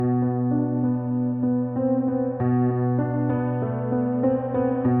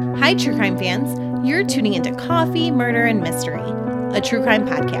Hi, true crime fans. You're tuning into Coffee, Murder, and Mystery, a true crime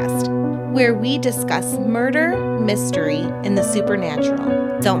podcast where we discuss murder, mystery, and the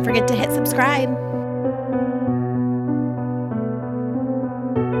supernatural. Don't forget to hit subscribe.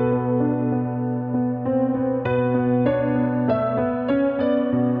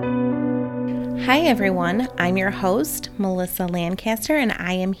 Hi, everyone. I'm your host, Melissa Lancaster, and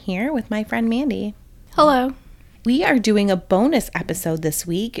I am here with my friend Mandy. Hello. We are doing a bonus episode this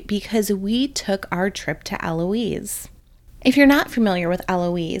week because we took our trip to Eloise. If you're not familiar with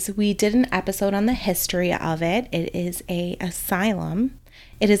Eloise, we did an episode on the history of it. It is an asylum.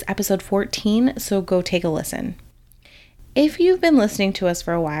 It is episode 14, so go take a listen. If you've been listening to us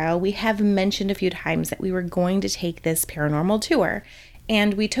for a while, we have mentioned a few times that we were going to take this paranormal tour,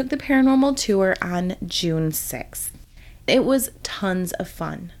 and we took the paranormal tour on June 6th. It was tons of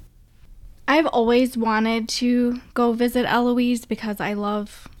fun. I've always wanted to go visit Eloise because I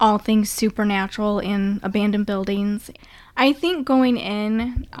love all things supernatural in abandoned buildings. I think going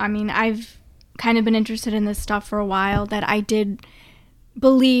in, I've kind of been interested in this stuff for a while, that I did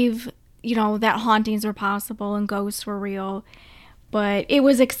believe, that hauntings are possible and ghosts were real. But it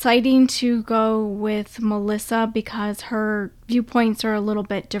was exciting to go with Melissa because her viewpoints are a little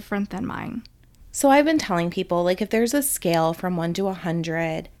bit different than mine. So I've been telling people, if there's a scale from 1 to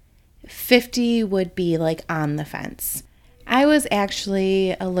 100, 50 would be on the fence. I was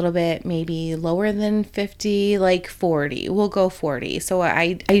actually a little bit maybe lower than 50, 40. We'll go 40. So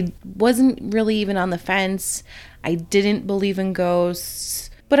I wasn't really even on the fence. I didn't believe in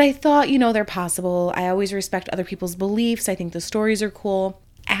ghosts, but I thought, they're possible. I always respect other people's beliefs. I think the stories are cool.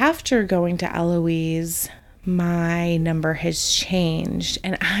 After going to Eloise, my number has changed,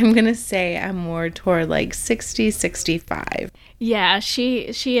 and I'm going to say I'm more toward 60, 65. Yeah, she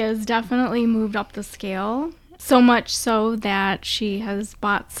has definitely moved up the scale. So much so that she has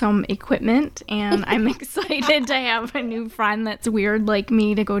bought some equipment, and I'm excited to have a new friend that's weird like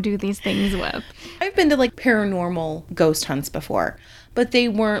me to go do these things with. I've been to paranormal ghost hunts before, but they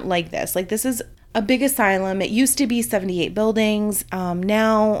weren't like this. This is a big asylum. It used to be 78 buildings.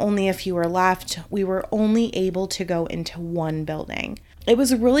 Now only a few are left. We were only able to go into one building. It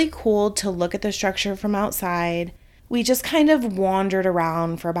was really cool to look at the structure from outside. We just kind of wandered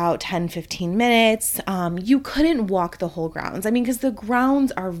around for about 10-15 minutes. You couldn't walk the whole grounds. Because the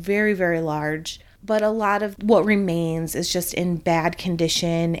grounds are very, very large, but a lot of what remains is just in bad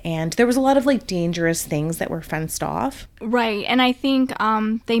condition, and there was a lot of dangerous things that were fenced off. Right, and I think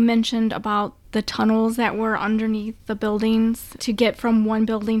they mentioned about the tunnels that were underneath the buildings to get from one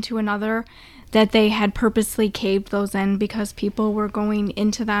building to another, that they had purposely caved those in because people were going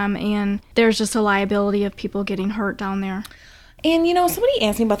into them, and there's just a liability of people getting hurt down there. And, somebody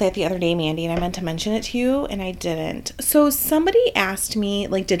asked me about that the other day, Mandy, and I meant to mention it to you, and I didn't. So somebody asked me,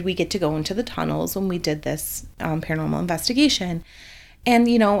 did we get to go into the tunnels when we did this paranormal investigation? And,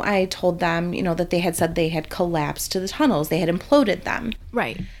 I told them, that they had said they had collapsed to the tunnels. They had imploded them.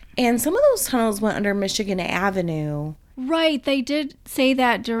 Right. And some of those tunnels went under Michigan Avenue. Right. They did say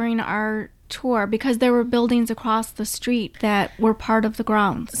that during our tour because there were buildings across the street that were part of the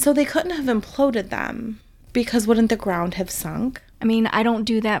grounds. So they couldn't have imploded them because wouldn't the ground have sunk? I don't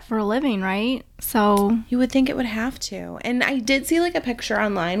do that for a living, right? So you would think it would have to. And I did see a picture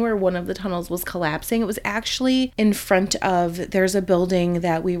online where one of the tunnels was collapsing. It was actually in front of, there's a building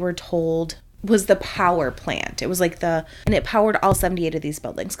that we were told was the power plant. It was and it powered all 78 of these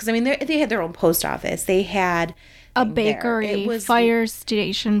buildings. Because, they had their own post office. They had a bakery, fire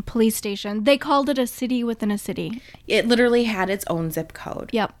station, police station. They called it a city within a city. It literally had its own zip code.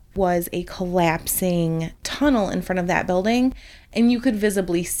 Yep. Was a collapsing tunnel in front of that building, and you could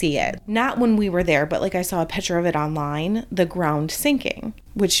visibly see it. Not when we were there, but I saw a picture of it online, the ground sinking,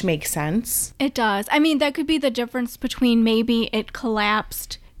 which makes sense. It does. That could be the difference between maybe it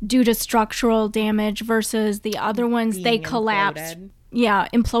collapsed due to structural damage versus the other ones being they collapsed. Imploded. Yeah,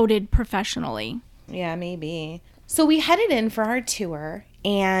 imploded professionally. Yeah, maybe. So we headed in for our tour,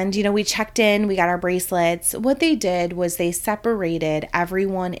 and, we checked in, we got our bracelets. What they did was they separated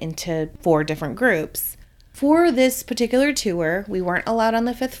everyone into 4 different groups. For this particular tour, we weren't allowed on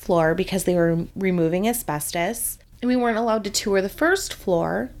the 5th floor because they were removing asbestos. And we weren't allowed to tour the 1st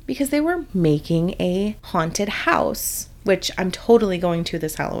floor because they were making a haunted house, which I'm totally going to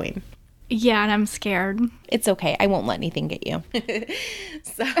this Halloween. Yeah, and I'm scared. It's okay. I won't let anything get you.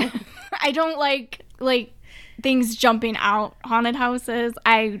 So I don't like things jumping out haunted houses.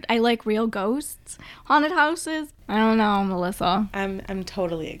 I like real ghosts haunted houses. I don't know, Melissa. I'm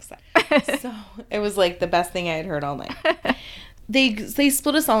totally excited. So it was the best thing I had heard all night. They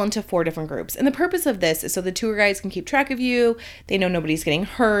split us all into 4 different groups. And the purpose of this is so the tour guides can keep track of you. They know nobody's getting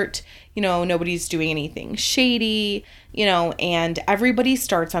hurt, nobody's doing anything shady, and everybody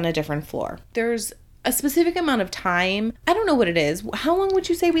starts on a different floor. There's a specific amount of time. I don't know what it is. How long would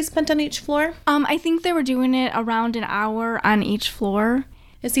you say we spent on each floor? I think they were doing it around an hour on each floor.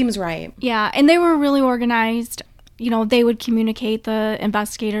 It seems right. Yeah, and they were really organized. They would communicate, the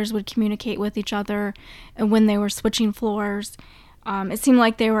investigators would communicate with each other when they were switching floors. It seemed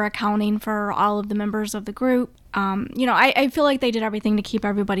like they were accounting for all of the members of the group. I feel like they did everything to keep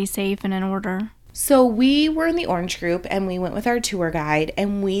everybody safe and in order. So we were in the orange group, and we went with our tour guide,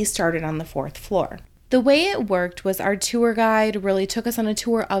 and we started on the 4th floor. The way it worked was our tour guide really took us on a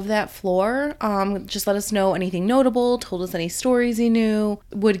tour of that floor, just let us know anything notable, told us any stories he knew,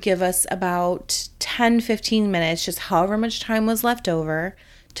 would give us about 10-15 minutes, just however much time was left over,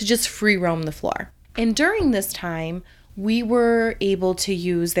 to just free roam the floor. And during this time, we were able to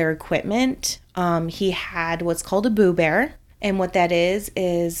use their equipment. He had what's called a Boo Bear, and what that is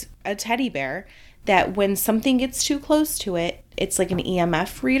a teddy bear that when something gets too close to it, it's like an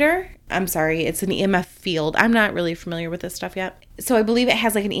EMF reader. I'm sorry, it's an EMF field. I'm not really familiar with this stuff yet. So I believe it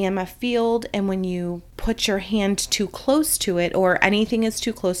has like an EMF field, and when you put your hand too close to it or anything is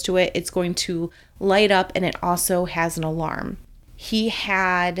too close to it, it's going to light up, and it also has an alarm. He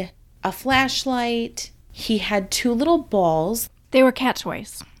had a flashlight. He had 2 little balls. They were cat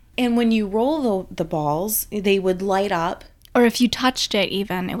toys. And when you roll the balls, they would light up. Or if you touched it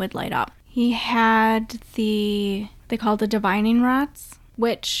even, it would light up. He had they called the divining rods,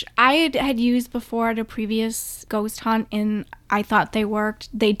 which I had used before at a previous ghost hunt, and I thought they worked.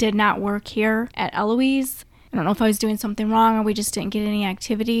 They did not work here at Eloise. I don't know if I was doing something wrong or we just didn't get any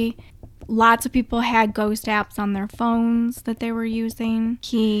activity. Lots of people had ghost apps on their phones that they were using.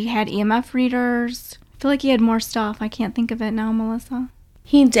 He had EMF readers. I feel like he had more stuff. I can't think of it now, Melissa.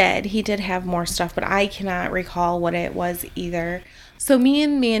 He did have more stuff, but I cannot recall what it was either. So me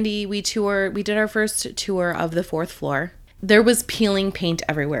and Mandy, we did our first tour of the 4th floor. There was peeling paint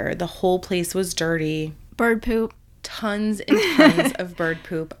everywhere. The whole place was dirty. Bird poop. Tons and tons of bird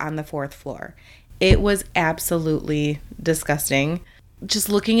poop on the 4th floor. It was absolutely disgusting. Just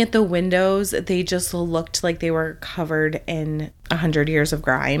looking at the windows, they just looked like they were covered in 100 years of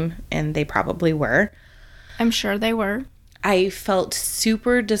grime, and they probably were. I'm sure they were. I felt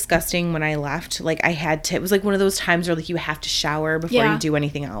super disgusting when I left. Like it was like one of those times where like you have to shower before you do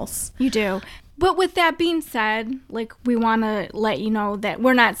anything else. You do. But with that being said, like we want to let you know that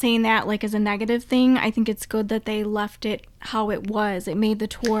we're not saying that like as a negative thing. I think it's good that they left it how it was. It made the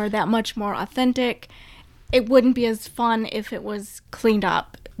tour that much more authentic. It wouldn't be as fun if it was cleaned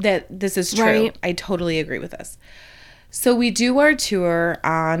up. This is true. Right? I totally agree with this. So we do our tour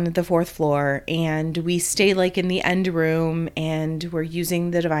on the 4th floor, and we stay like in the end room, and we're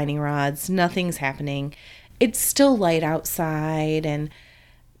using the divining rods. Nothing's happening. It's still light outside, and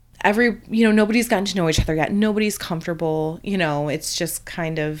nobody's gotten to know each other yet. Nobody's comfortable. It's just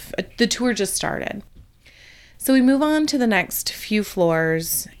kind of, the tour just started. So we move on to the next few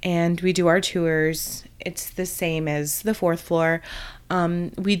floors, and we do our tours. It's the same as the 4th floor.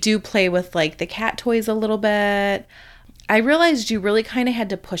 We do play with like the cat toys a little bit. I realized you really kind of had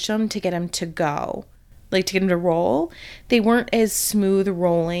to push them to get them to go, like to get them to roll. They weren't as smooth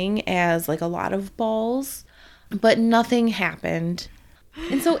rolling as like a lot of balls, but nothing happened.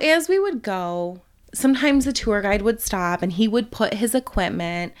 And so as we would go, sometimes the tour guide would stop and he would put his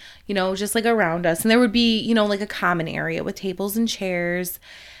equipment, just like around us. And there would be, like a common area with tables and chairs.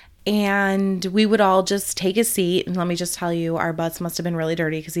 And we would all just take a seat. And let me just tell you, our butts must have been really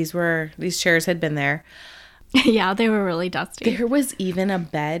dirty because these chairs had been there. Yeah, they were really dusty. There was even a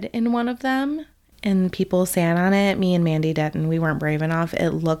bed in one of them, and people sat on it. Me and Mandy didn't. We weren't brave enough.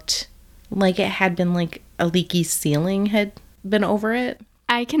 It looked like it had been like a leaky ceiling had been over it.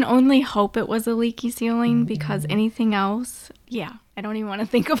 I can only hope it was a leaky ceiling because anything else, I don't even want to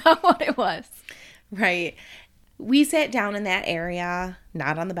think about what it was. Right. We sat down in that area,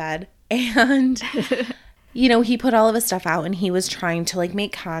 not on the bed, and... he put all of his stuff out and he was trying to like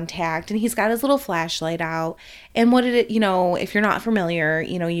make contact, and he's got his little flashlight out. And what did it, if you're not familiar,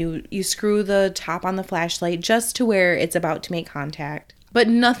 you screw the top on the flashlight just to where it's about to make contact. But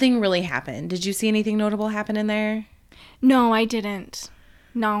nothing really happened. Did you see anything notable happen in there? No, I didn't.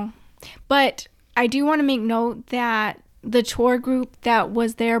 No. But I do want to make note that the tour group that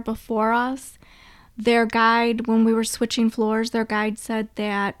was there before us, their guide, when we were switching floors, their guide said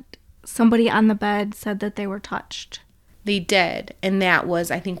that somebody on the bed said that they were touched. They did. And that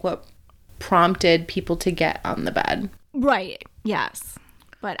was, I think, what prompted people to get on the bed. Right. Yes.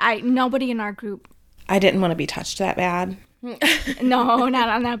 But nobody in our group. I didn't want to be touched that bad. No, not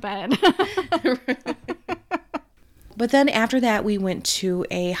on that bed. But then after that, we went to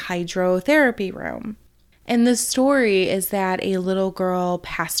a hydrotherapy room. And the story is that a little girl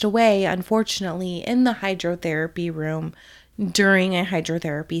passed away, unfortunately, in the hydrotherapy room during a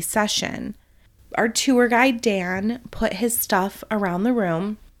hydrotherapy session. Our tour guide, Dan, put his stuff around the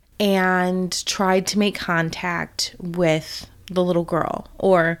room and tried to make contact with the little girl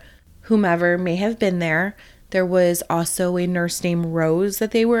or whomever may have been there. There was also a nurse named Rose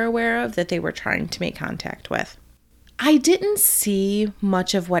that they were aware of that they were trying to make contact with. I didn't see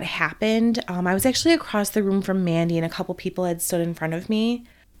much of what happened. I was actually across the room from Mandy and a couple people had stood in front of me,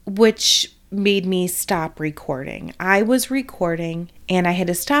 which made me stop recording. I was recording and I had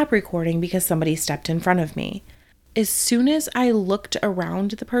to stop recording because somebody stepped in front of me. As soon as I looked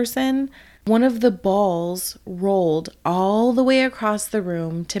around the person, one of the balls rolled all the way across the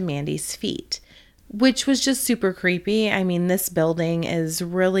room to Mandy's feet, which was just super creepy. I mean, this building is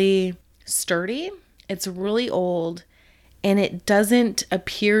really sturdy. It's really old. And it doesn't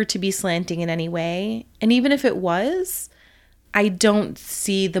appear to be slanting in any way. And even if it was, I don't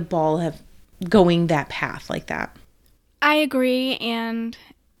see the ball going that path like that. I agree. And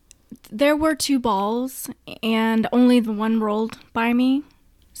there were 2 balls and only the one rolled by me.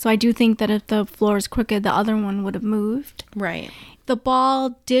 So I do think that if the floor is crooked, the other one would have moved. Right. The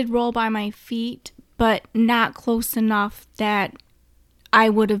ball did roll by my feet, but not close enough that I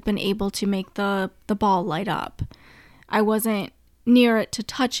would have been able to make the ball light up. I wasn't near it to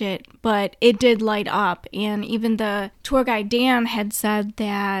touch it, but it did light up. And even the tour guide, Dan, had said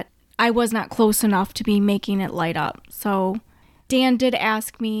that I was not close enough to be making it light up. So Dan did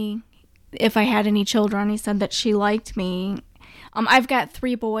ask me if I had any children. He said that she liked me. I've got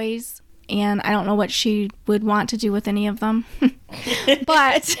 3 boys, and I don't know what she would want to do with any of them.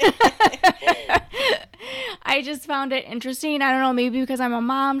 But I just found it interesting. I don't know, maybe because I'm a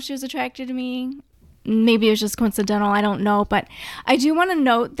mom, she was attracted to me. Maybe it was just coincidental. I don't know. But I do want to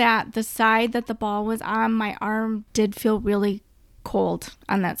note that the side that the ball was on, my arm did feel really cold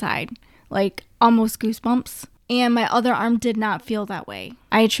on that side, like almost goosebumps. And my other arm did not feel that way.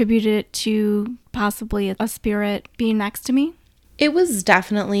 I attributed it to possibly a spirit being next to me. It was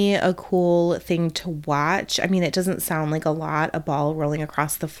definitely a cool thing to watch. I mean, it doesn't sound like a lot, a ball rolling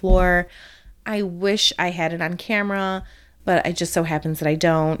across the floor. I wish I had it on camera, but it just so happens that I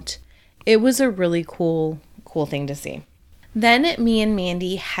don't. It was a really cool thing to see. Then me and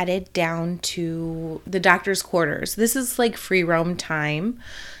Mandy headed down to the doctor's quarters. This is like free roam time.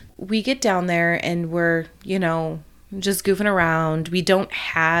 We get down there and we're, just goofing around. We don't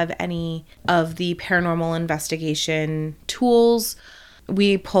have any of the paranormal investigation tools.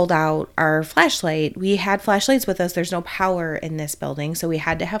 We pulled out our flashlight. We had flashlights with us. There's no power in this building, so we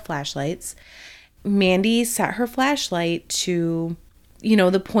had to have flashlights. Mandy set her flashlight to,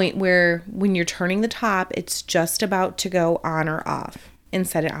 the point where when you're turning the top, it's just about to go on or off, and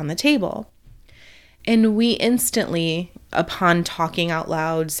set it on the table. And we instantly, upon talking out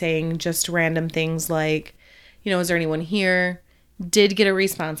loud, saying just random things like, is there anyone here, did get a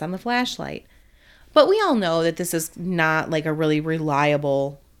response on the flashlight. But we all know that this is not like a really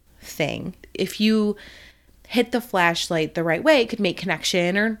reliable thing. If you hit the flashlight the right way, it could make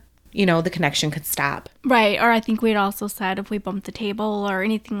connection or, the connection could stop. Right. Or I think we'd also said if we bumped the table or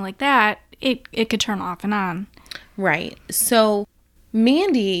anything like that, it could turn off and on. Right. So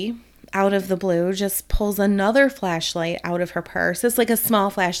Mandy, out of the blue, just pulls another flashlight out of her purse. It's like a small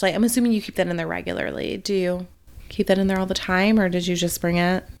flashlight. I'm assuming you keep that in there regularly. Do you keep that in there all the time, or did you just bring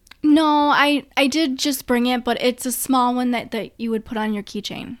it? No, I did just bring it, but it's a small one that you would put on your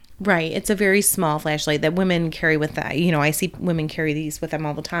keychain. Right. It's a very small flashlight that women carry with that. I see women carry these with them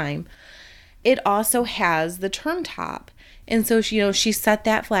all the time. It also has the turn top. And so, she set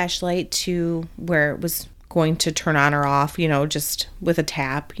that flashlight to where it was going to turn on or off, just with a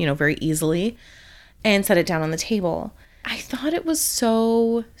tap, very easily, and set it down on the table. I thought it was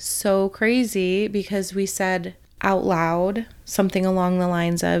so crazy because we said out loud something along the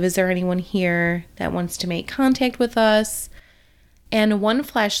lines of, is there anyone here that wants to make contact with us? And one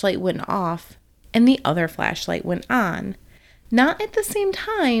flashlight went off and the other flashlight went on. Not at the same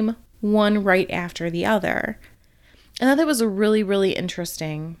time, one right after the other. I thought that was really, really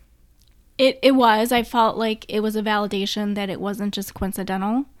interesting. It was. I felt like it was a validation that it wasn't just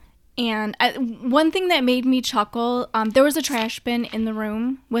coincidental. And one thing that made me chuckle, there was a trash bin in the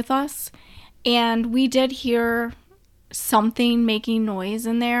room with us, and we did hear something making noise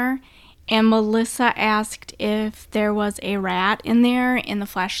in there. And Melissa asked if there was a rat in there, and the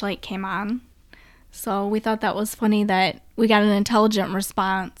flashlight came on. So we thought that was funny that we got an intelligent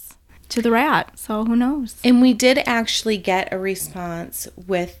response. to the rat. So who knows? And we did actually get a response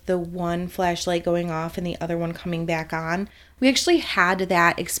with the one flashlight going off and the other one coming back on. We actually had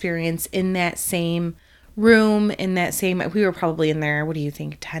that experience in that same room, we were probably in there, what do you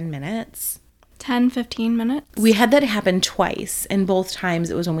think, 10 minutes? 10, 15 minutes? We had that happen twice, and both times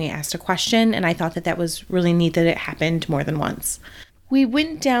it was when we asked a question, and I thought that was really neat that it happened more than once. We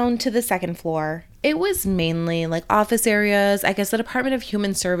went down to the second floor. It was mainly like office areas. I guess the Department of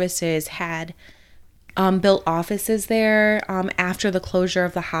Human Services had built offices there after the closure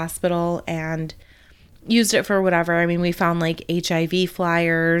of the hospital and used it for whatever. I mean, we found like HIV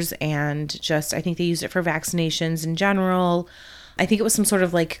flyers and just, I think they used it for vaccinations in general. I think it was some sort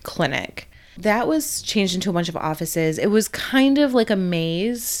of like clinic. That was changed into a bunch of offices. It was kind of like a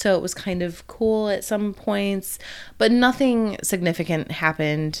maze, so it was kind of cool at some points, but nothing significant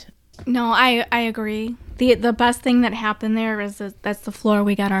happened. No, I agree. The best thing that happened there is that's the floor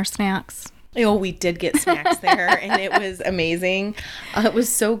we got our snacks. Oh, we did get snacks there, and it was amazing. It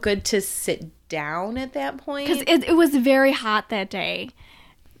was so good to sit down at that point. Because it was very hot that day.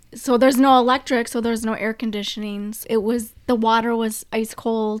 So there's no electric, so there's no air conditioning. The water was ice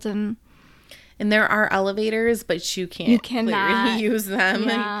cold, and there are elevators, but you cannot use them.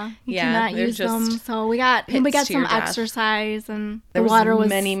 Yeah, you cannot use them. So we got some exercise, and the water was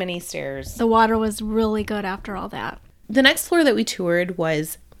many stairs. The water was really good after all that. The next floor that we toured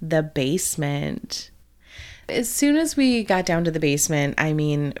was the basement. As soon as we got down to the basement, I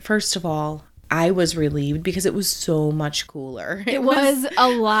mean, first of all, I was relieved because it was so much cooler. It was a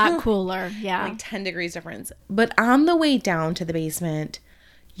lot cooler, yeah. Like 10 degrees difference. But on the way down to the basement,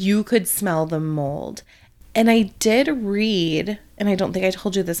 you could smell the mold. And I did read, and I don't think I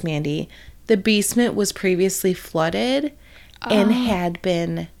told you this, Mandy, the basement was previously flooded and had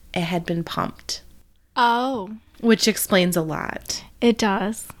been pumped. Oh. Which explains a lot. It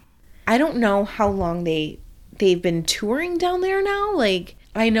does. I don't know how long they've been touring down there now. Like,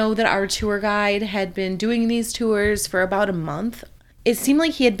 I know that our tour guide had been doing these tours for about a month. It seemed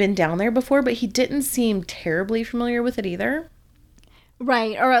like he had been down there before, but he didn't seem terribly familiar with it either.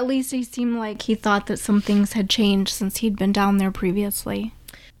 Right, or at least he seemed like he thought that some things had changed since he'd been down there previously.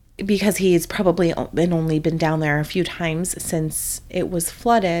 Because he's probably only been down there a few times since it was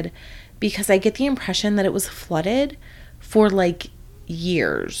flooded. Because I get the impression that it was flooded for like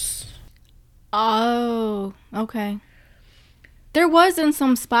years. Oh, okay. There was in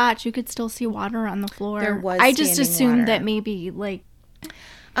some spots you could still see water on the floor. There was. I just assumed that maybe like.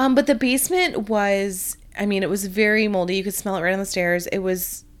 But the basement was. I mean, it was very moldy. You could smell it right on the stairs. It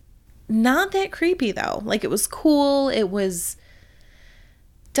was not that creepy though. Like, it was cool. It was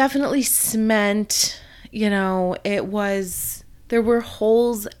definitely cement. You know, it was. There were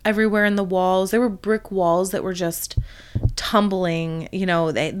holes everywhere in the walls. There were brick walls that were just tumbling. You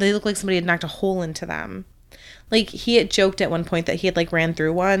know, they looked like somebody had knocked a hole into them. Like, he had joked at one point that he had, like, ran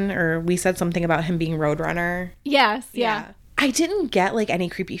through one, or we said something about him being Roadrunner. Yes, yeah. I didn't get, like, any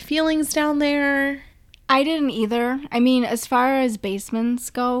creepy feelings down there. I didn't either. I mean, as far as basements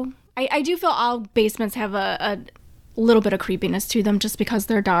go, I do feel all basements have a little bit of creepiness to them just because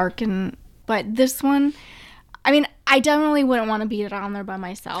they're dark. But this one, I mean, I definitely wouldn't want to be down there by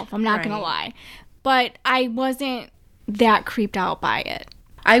myself. I'm not going to lie. But I wasn't that creeped out by it.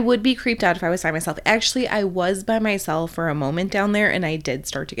 I would be creeped out if I was by myself. Actually, I was by myself for a moment down there, and I did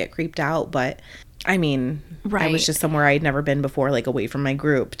start to get creeped out. But, I mean, I was just somewhere I'd never been before, like, away from my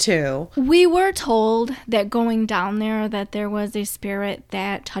group, too. We were told that going down there that there was a spirit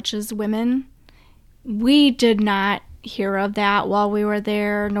that touches women. We did not hear of that while we were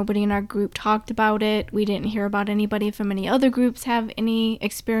there. Nobody in our group talked about it. We didn't hear about anybody from any other groups have any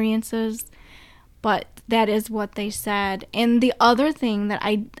experiences. But that is what they said. And the other thing that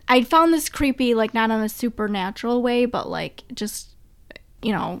I found this creepy, like, not in a supernatural way, but like just,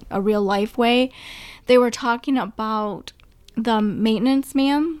 you know, a real life way. They were talking about the maintenance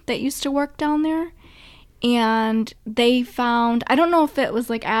man that used to work down there. And they found, I don't know if it was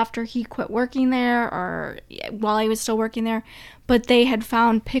like after he quit working there or while he was still working there, but they had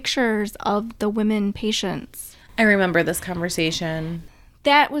found pictures of the women patients. I remember this conversation.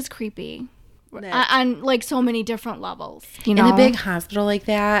 That was creepy. On like so many different levels, you know. In a big hospital like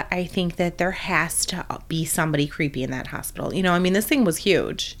that, I think that there has to be somebody creepy in that hospital. You know, I mean, this thing was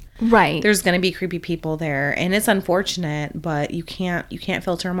huge. Right. There's going to be creepy people there, and it's unfortunate, but you can't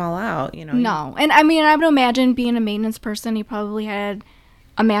filter them all out, you know. No. And I mean, I would imagine being a maintenance person, he probably had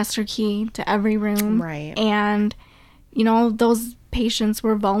a master key to every room. Right. And, you know, those patients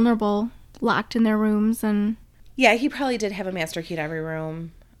were vulnerable, locked in their rooms, and yeah, he probably did have a master key to every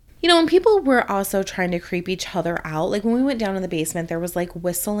room. And people were also trying to creep each other out. Like when we went down in the basement, there was like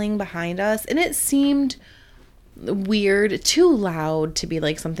whistling behind us, and it seemed weird, too loud to be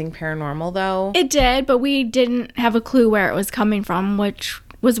like something paranormal though. It did, but we didn't have a clue where it was coming from, which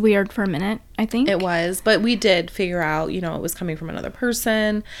was weird for a minute, I think. It was, but we did figure out, it was coming from another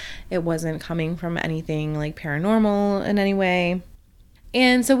person. It wasn't coming from anything like paranormal in any way.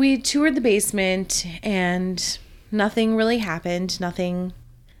 And so we toured the basement and nothing really happened.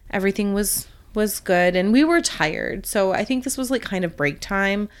 Everything was good, and we were tired. So I think this was like kind of break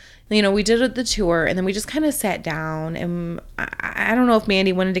time. We did the tour, and then we just kind of sat down, and I don't know if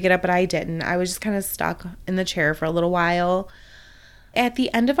Mandy wanted to get up, but I didn't. I was just kind of stuck in the chair for a little while. At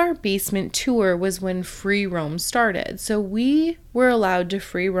the end of our basement tour was when free roam started. So we were allowed to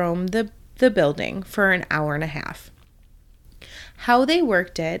free roam the building for an hour and a half. How they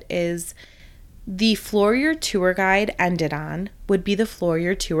worked it is the floor your tour guide ended on would be the floor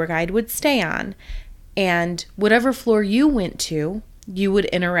your tour guide would stay on. And whatever floor you went to, you would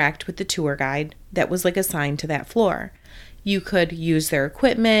interact with the tour guide that was like assigned to that floor. You could use their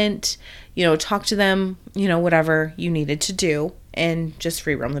equipment, talk to them, whatever you needed to do, and just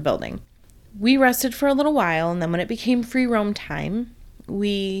free roam the building. We rested for a little while, and then when it became free roam time,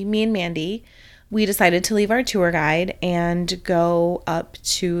 me and Mandy, we decided to leave our tour guide and go up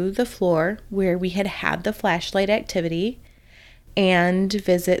to the floor where we had the flashlight activity and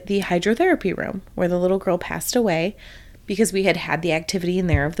visit the hydrotherapy room where the little girl passed away, because we had the activity in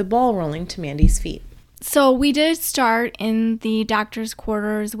there of the ball rolling to Mandy's feet. So we did start in the doctor's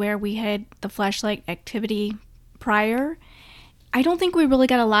quarters where we had the flashlight activity prior. I don't think we really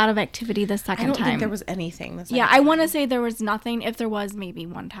got a lot of activity the second time. I don't think there was anything the second time. I want to say there was nothing. If there was, maybe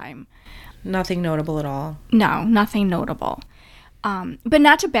one time. Nothing notable at all. No, nothing notable. But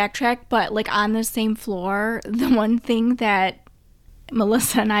not to backtrack, but like on the same floor, the one thing that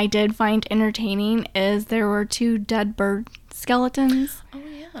Melissa and I did find entertaining is there were 2 dead bird skeletons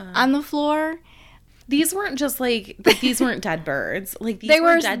on the floor. These weren't just these weren't dead birds. Like these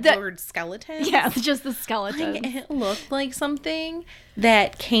were dead bird skeletons. Yeah, just the skeletons. It looked like something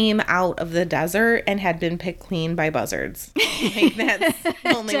that came out of the desert and had been picked clean by buzzards. Like that's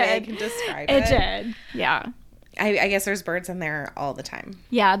the only way I can describe it. It did, yeah. I guess there's birds in there all the time.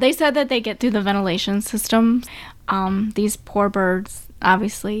 Yeah, they said that they get through the ventilation system. These poor birds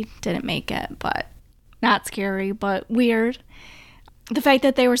obviously didn't make it, but not scary, but weird. The fact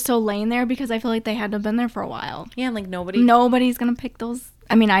that they were still laying there, because I feel like they had to have been there for a while. Yeah, like nobody's gonna pick those.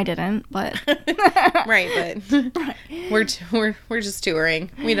 I mean, I didn't, but right, but right. we're just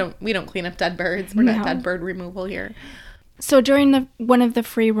touring. We don't clean up dead birds. We're not dead bird removal here. So during one of the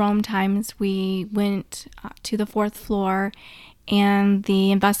free roam times, we went to the 4th floor, and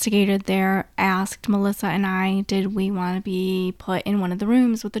the investigator there asked Melissa and I, did we want to be put in one of the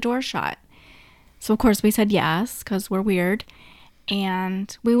rooms with the door shut? So of course we said yes, because we're weird.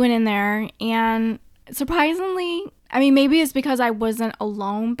 And we went in there, and surprisingly, I mean, maybe it's because I wasn't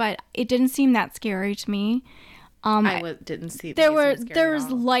alone, but it didn't seem that scary to me. Didn't see. There was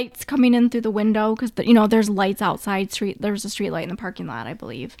lights coming in through the window, because there's lights outside. There was a street light in the parking lot, I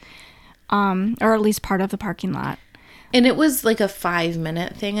believe, or at least part of the parking lot. And it was like a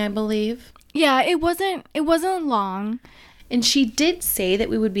 5-minute thing, I believe. Yeah, it wasn't long. And she did say that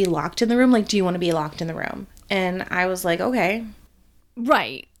we would be locked in the room. Like, do you want to be locked in the room? And I was like, okay.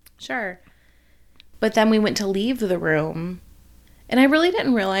 Right. Sure. But then we went to leave the room, and I really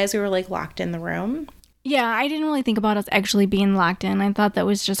didn't realize we were like locked in the room. Yeah, I didn't really think about us actually being locked in. I thought that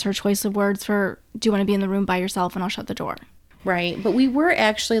was just her choice of words for, do you want to be in the room by yourself and I'll shut the door. Right. But we were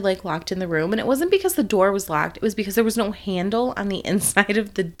actually like locked in the room, and it wasn't because the door was locked. It was because there was no handle on the inside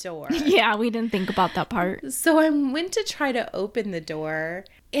of the door. Yeah, we didn't think about that part. So I went to try to open the door,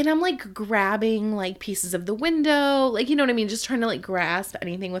 and I'm like grabbing like pieces of the window, like, you know what I mean? Just trying to like grasp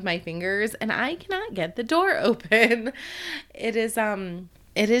anything with my fingers, and I cannot get the door open. It is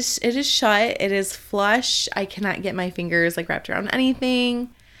shut. It is flush. I cannot get my fingers like wrapped around anything.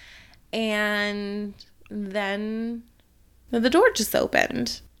 And then the door just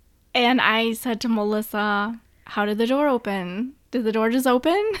opened. And I said to Melissa, how did the door open? Did the door just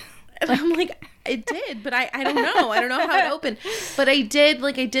open? And I'm like, it did, but I don't know. I don't know how it opened. But I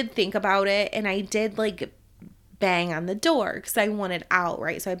did think about it, and I did like bang on the door because I wanted out,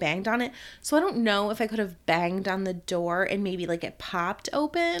 right? So I banged on it. So I don't know if I could have banged on the door and maybe like it popped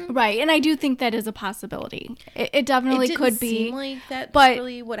open. Right. And I do think that is a possibility. It definitely could be. It didn't seem like that's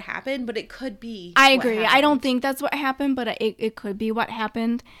really what happened, but it could be. I agree. I don't think that's what happened, but it could be what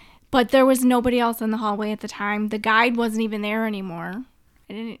happened. But there was nobody else in the hallway at the time. The guide wasn't even there anymore.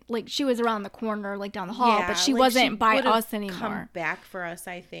 I didn't, like, she was around the corner, like, down the hall, but she wasn't by us anymore. Come back for us,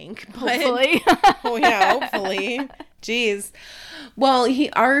 I think. Hopefully. Oh, yeah, hopefully. Jeez. Well,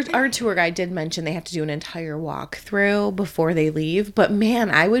 our tour guide did mention they have to do an entire walkthrough before they leave. But, man,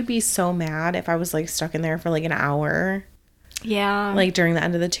 I would be so mad if I was, like, stuck in there for, like, an hour. Yeah. Like, during the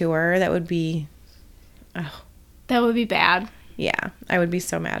end of the tour. That would be... Oh. That would be bad. Yeah, I would be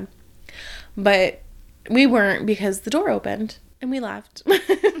so mad. But we weren't because the door opened and we left.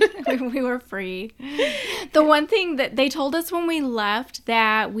 We were free. The one thing that they told us when we left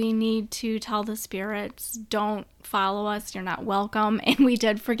that we need to tell the spirits, don't follow us, you're not welcome. And we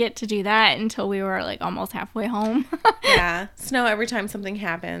did forget to do that until we were like almost halfway home. Yeah. Snow, every time something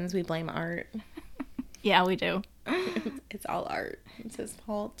happens, we blame Art. Yeah, we do. It's all Art. It's his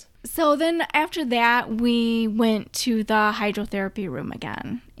fault. So then after that, we went to the hydrotherapy room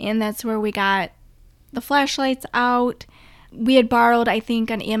again. And that's where we got the flashlights out. We had borrowed, I think,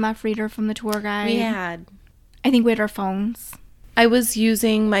 an EMF reader from the tour guide. We had. I think we had our phones. I was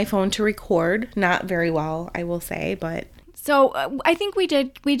using my phone to record. Not very well, I will say, but... So I think we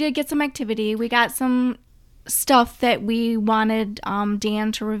did get some activity. We got some stuff that we wanted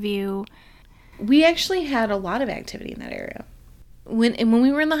Dan to review. We actually had a lot of activity in that area. When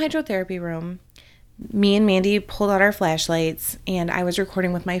we were in the hydrotherapy room, me and Mandy pulled out our flashlights, and I was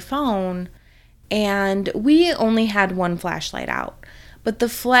recording with my phone, and we only had one flashlight out. But the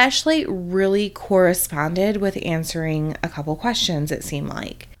flashlight really corresponded with answering a couple questions, it seemed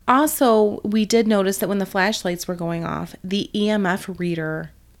like. Also, we did notice that when the flashlights were going off, the EMF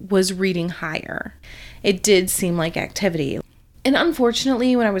reader was reading higher. It did seem like activity. And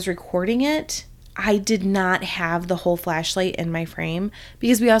unfortunately, when I was recording it, I did not have the whole flashlight in my frame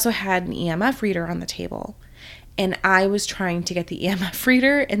because we also had an EMF reader on the table. And I was trying to get the EMF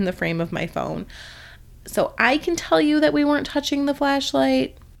reader in the frame of my phone. So I can tell you that we weren't touching the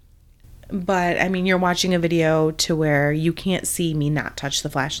flashlight. But, I mean, you're watching a video to where you can't see me not touch the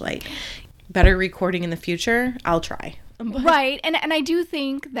flashlight. Better recording in the future, I'll try. Right. And I do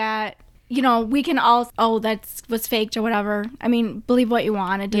think that, you know, we can all, that was faked or whatever. I mean, believe what you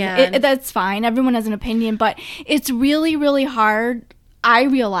want. That's fine. Everyone has an opinion. But it's really, really hard, I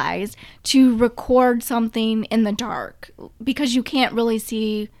realize, to record something in the dark because you can't really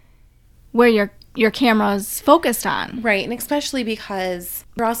see where your camera's focused on. Right, and especially because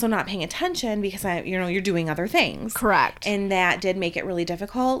you're also not paying attention because you're doing other things. Correct. And that did make it really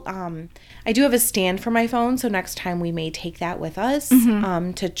difficult. I do have a stand for my phone, so next time we may take that with us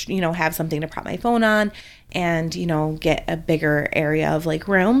to have something to prop my phone on and get a bigger area of like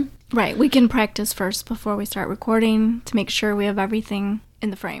room. Right, we can practice first before we start recording to make sure we have everything in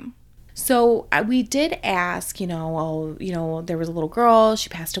the frame. So we did ask, there was a little girl, she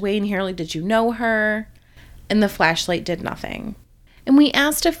passed away in here, like, did you know her? And the flashlight did nothing. And we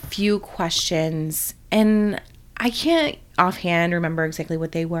asked a few questions, and I can't offhand remember exactly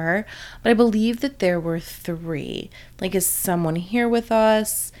what they were, but I believe that there were 3. Like, is someone here with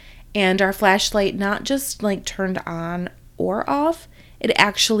us? And our flashlight not just, like, turned on or off, it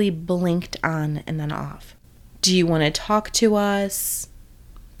actually blinked on and then off. Do you want to talk to us?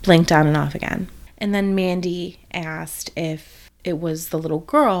 Blinked on and off again. And then Mandy asked if it was the little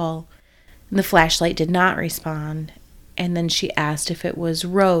girl, and the flashlight did not respond. And then she asked if it was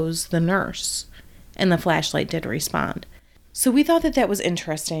Rose, the nurse, and the flashlight did respond. So we thought that was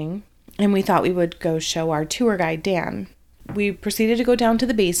interesting, and we thought we would go show our tour guide, Dan. We proceeded to go down to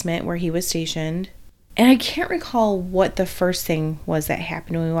the basement where he was stationed, and I can't recall what the first thing was that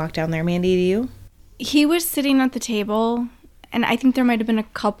happened when we walked down there. Mandy, do you? He was sitting at the table, and I think there might have been a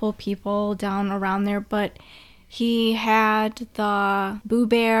couple people down around there, but he had the Boo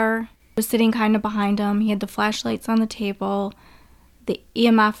Bear was sitting kind of behind him. He had the flashlights on the table. The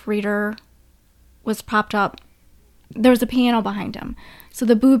EMF reader was propped up. There was a piano behind him. So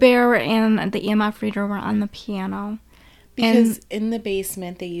the Boo Bear and the EMF reader were on the piano. Because in the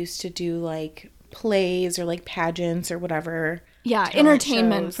basement, they used to do, like, plays or, like, pageants or whatever. Yeah,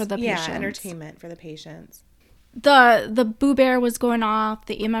 entertainment for the patients. Yeah, entertainment for the patients. The Boo Bear was going off,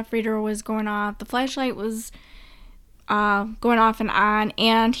 the EMF reader was going off, the flashlight was going off and on,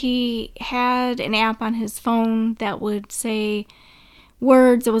 and he had an app on his phone that would say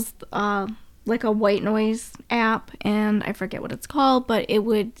words. It was like a white noise app, and I forget what it's called, but it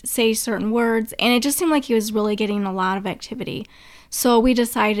would say certain words, and it just seemed like he was really getting a lot of activity. So we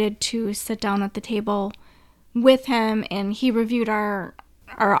decided to sit down at the table with him, and he reviewed our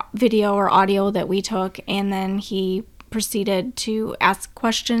video or audio that we took, and then he proceeded to ask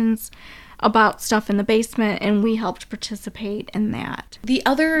questions about stuff in the basement, and we helped participate in that. The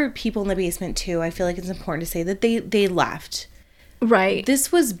other people in the basement too, I feel like it's important to say that they left. Right.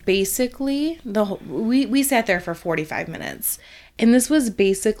 This was basically we sat there for 45 minutes, and this was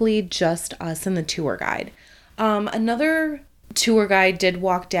basically just us and the tour guide. Another tour guide did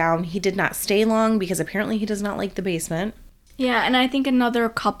walk down. He did not stay long because apparently he does not like the basement. Yeah, and I think another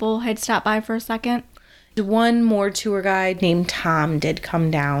couple had stopped by for a second. One more tour guide named Tom did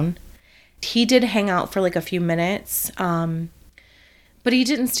come down. He did hang out for like a few minutes, but he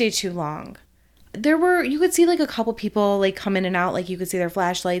didn't stay too long. You could see like a couple people like come in and out, like you could see their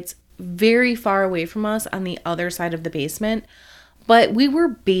flashlights very far away from us on the other side of the basement. But we were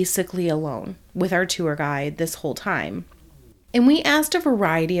basically alone with our tour guide this whole time. And we asked a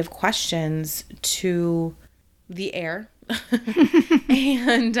variety of questions to the air.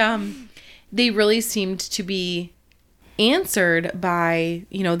 And they really seemed to be answered by,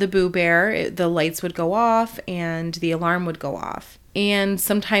 the Boo Bear. The lights would go off and the alarm would go off. And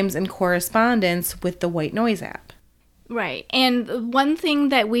sometimes in correspondence with the White Noise app. Right. And one thing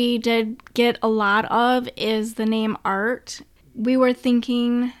that we did get a lot of is the name Art. We were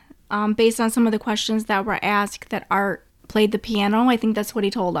thinking, based on some of the questions that were asked, that Art played the piano. I think that's what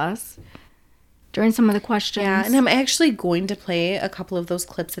he told us during some of the questions. Yeah, and I'm actually going to play a couple of those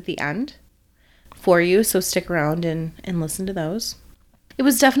clips at the end for you, so stick around and listen to those. It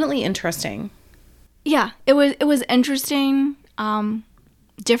was definitely interesting. Yeah, it was interesting.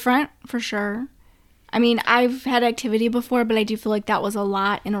 Different for sure. I mean, I've had activity before, but I do feel like that was a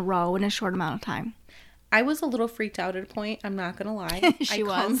lot in a row in a short amount of time. I was a little freaked out at a point, I'm not gonna lie. I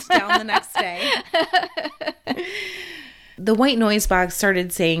was. calmed down the next day. The White Noise box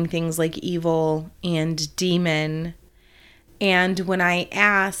started saying things like evil and demon, and when I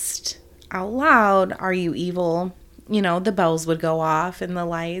asked out loud, are you evil? The bells would go off and the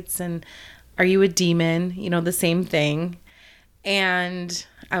lights, and are you a demon? The same thing. And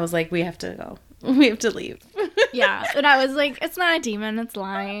I was like, we have to go. We have to leave. Yeah. And I was like, it's not a demon. It's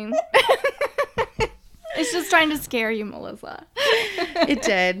lying. It's just trying to scare you, Melissa. It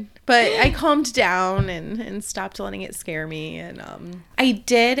did. But I calmed down and stopped letting it scare me. And I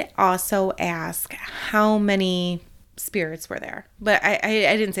did also ask how many spirits were there. But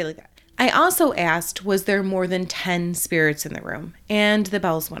I didn't say like that. I also asked, was there more than 10 spirits in the room? And the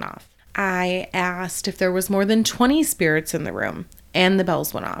bells went off. I asked if there was more than 20 spirits in the room, and the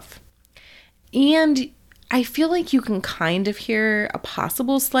bells went off. And I feel like you can kind of hear a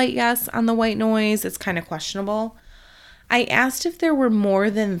possible slight yes on the white noise. It's kind of questionable. I asked if there were more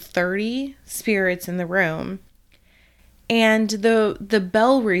than 30 spirits in the room, and the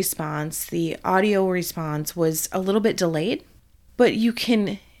bell response, the audio response, was a little bit delayed, but you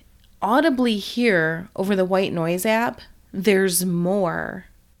can audibly hear over the White Noise app, there's more.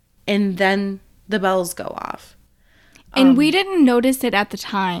 And then the bells go off. And we didn't notice it at the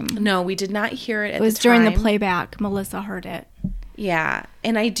time. No, we did not hear it at the time. It was during the playback. Melissa heard it. Yeah.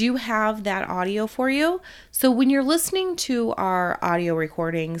 And I do have that audio for you. So when you're listening to our audio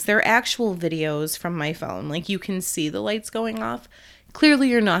recordings, they're actual videos from my phone. Like you can see the lights going off. Clearly,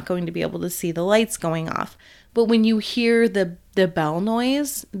 you're not going to be able to see the lights going off. But when you hear the bell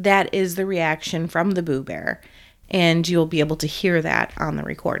noise, that is the reaction from the Boo Bear. And you'll be able to hear that on the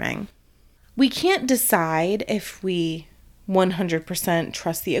recording. We can't decide if we 100%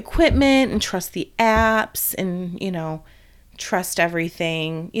 trust the equipment and trust the apps and, trust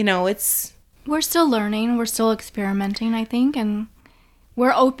everything. We're still learning. We're still experimenting, I think. And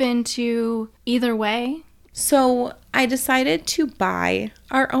we're open to either way. So I decided to buy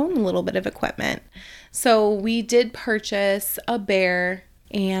our own little bit of equipment. So we did purchase a bear,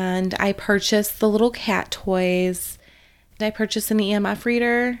 and I purchased the little cat toys. I purchased an EMF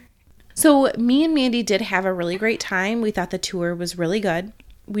reader. So me and Mandy did have a really great time. We thought the tour was really good.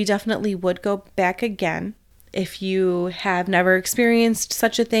 We definitely would go back again. If you have never experienced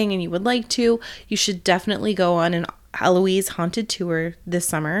such a thing and you would like to, you should definitely go on an Eloise Haunted Tour this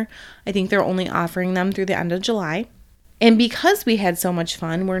summer. I think they're only offering them through the end of July. And because we had so much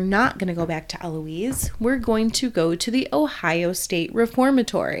fun, we're not going to go back to Eloise. We're going to go to the Ohio State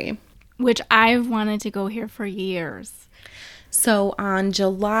Reformatory, which I've wanted to go here for years. So on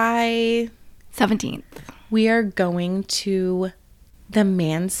July 17th, we are going to the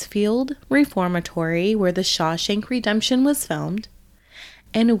Mansfield Reformatory, where the Shawshank Redemption was filmed.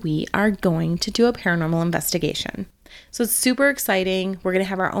 And we are going to do a paranormal investigation. So it's super exciting. We're going to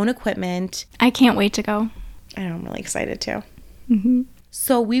have our own equipment. I can't wait to go. I know, I'm really excited too. Mm-hmm.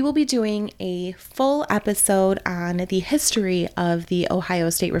 So we will be doing a full episode on the history of the Ohio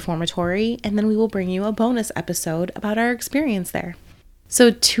State Reformatory, and then we will bring you a bonus episode about our experience there.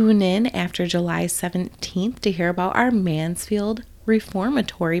 So tune in after July 17th to hear about our Mansfield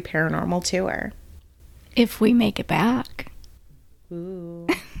Reformatory Paranormal Tour. If we make it back. Ooh.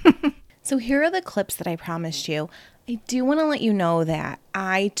 So here are the clips that I promised you. I do want to let you know that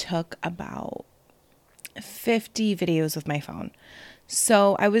I took about 50 videos with my phone.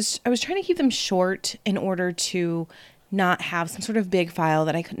 So I was trying to keep them short in order to not have some sort of big file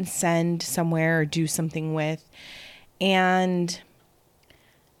that I couldn't send somewhere or do something with. And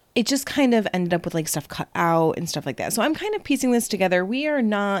it just kind of ended up with like stuff cut out and stuff like that. So I'm kind of piecing this together. We are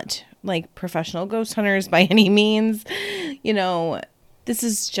not like professional ghost hunters by any means. You know, this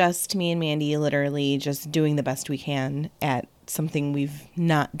is just me and Mandy literally just doing the best we can at something we've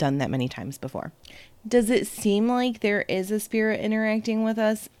not done that many times before. Does it seem like there is a spirit interacting with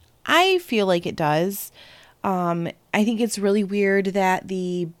us? I feel like it does. I think it's really weird that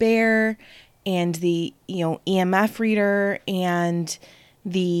the bear and the, EMF reader and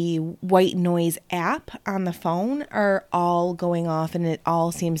the white noise app on the phone are all going off, and it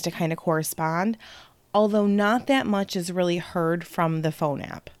all seems to kind of correspond, although not that much is really heard from the phone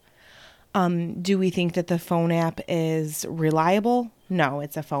app. Do we think that the phone app is reliable? No,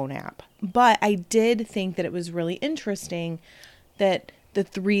 it's a phone app. But I did think that it was really interesting that the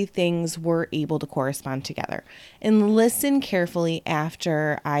three things were able to correspond together. And listen carefully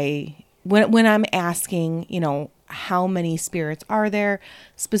after when I'm asking, how many spirits are there,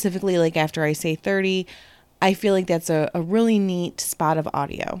 specifically like after I say 30, I feel like that's a really neat spot of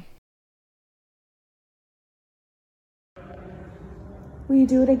audio. Will you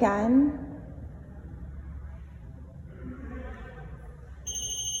do it again?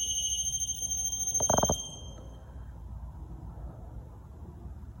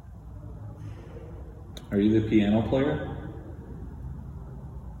 Are you the piano player?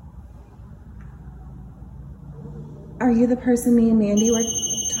 Are you the person me and Mandy were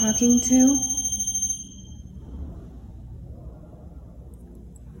talking to?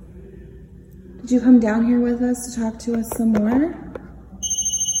 Did you come down here with us to talk to us some more?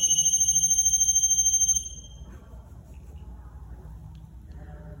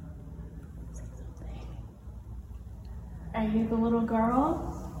 Are you the little girl?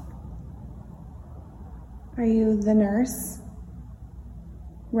 Are you the nurse?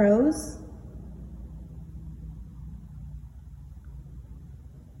 Rose?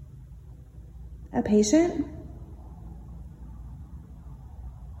 A patient?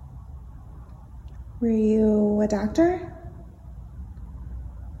 Were you a doctor?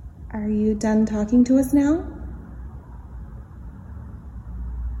 Are you done talking to us now?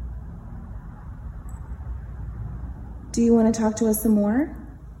 Do you want to talk to us some more?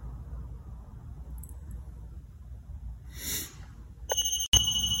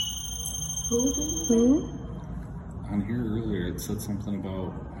 Who? On here earlier, it said something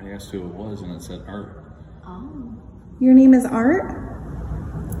about, I asked who it was, and it said Art. Oh. Your name is Art?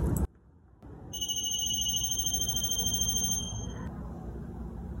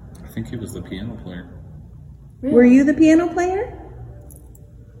 I think he was the piano player. Really? Were you the piano player?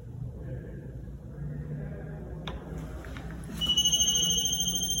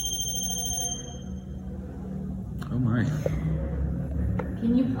 Oh my.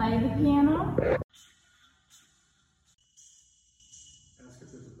 Can you play the piano?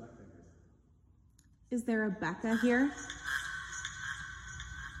 Is there a Becca here?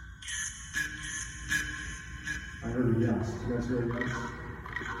 I heard a yes. You guys hear a yes?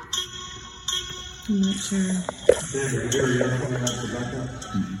 I'm not sure. Dan, did you hear a yes when I asked Rebecca?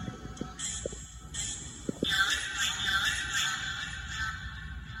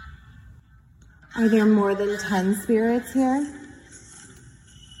 Are there more than 10 spirits here?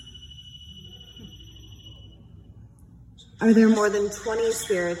 Are there more than 20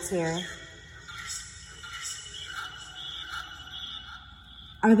 spirits here?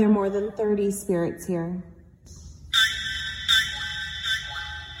 Are there more than 30 spirits here?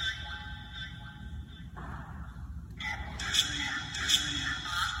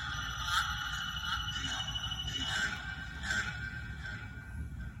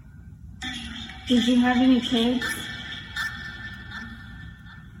 Did you have any kids?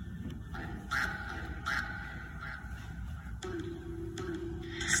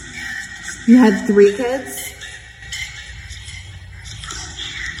 You had 3 kids?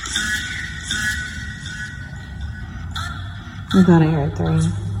 I thought I heard 3.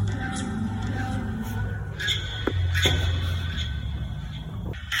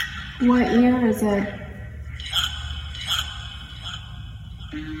 What year is it?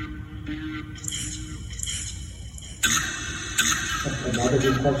 Another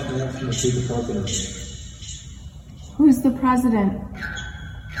good question asking to see the president. Who's the president?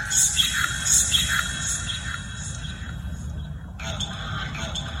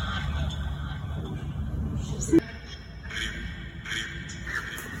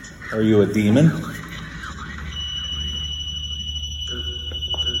 Are you a demon?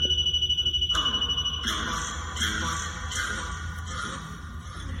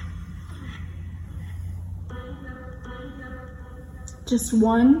 Just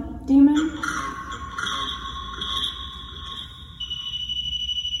one demon?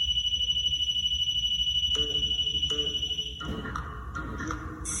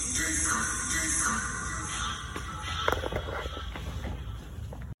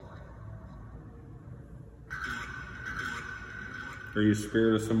 Are you a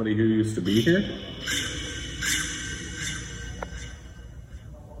spirit of somebody who used to be here?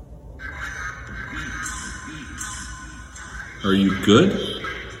 Are you good?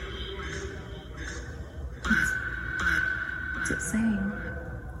 What's it saying?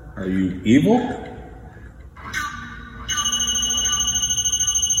 Are you evil?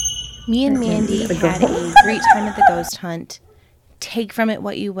 Me and Mandy had a great time at the ghost hunt. Take from it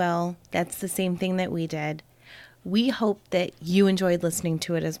what you will. That's the same thing that we did. We hope that you enjoyed listening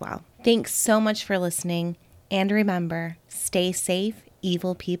to it as well. Thanks so much for listening. And remember, stay safe.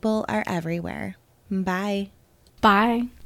 Evil people are everywhere. Bye. Bye.